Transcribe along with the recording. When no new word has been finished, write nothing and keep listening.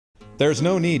There's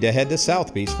no need to head to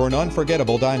South Beach for an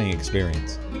unforgettable dining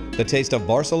experience. The taste of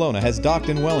Barcelona has docked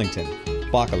in Wellington.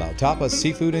 Bacalao Tapas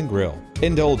Seafood and Grill.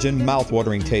 Indulge in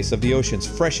mouth-watering tastes of the ocean's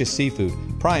freshest seafood,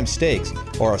 prime steaks,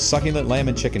 or our succulent lamb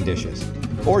and chicken dishes.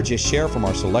 Or just share from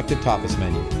our selected tapas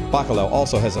menu. Bacalao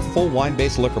also has a full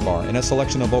wine-based liquor bar and a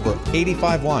selection of over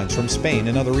 85 wines from Spain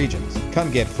and other regions.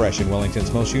 Come get fresh in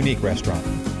Wellington's most unique restaurant,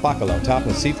 Bacalao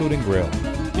Tapas Seafood and Grill.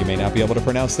 You may not be able to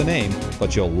pronounce the name,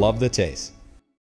 but you'll love the taste.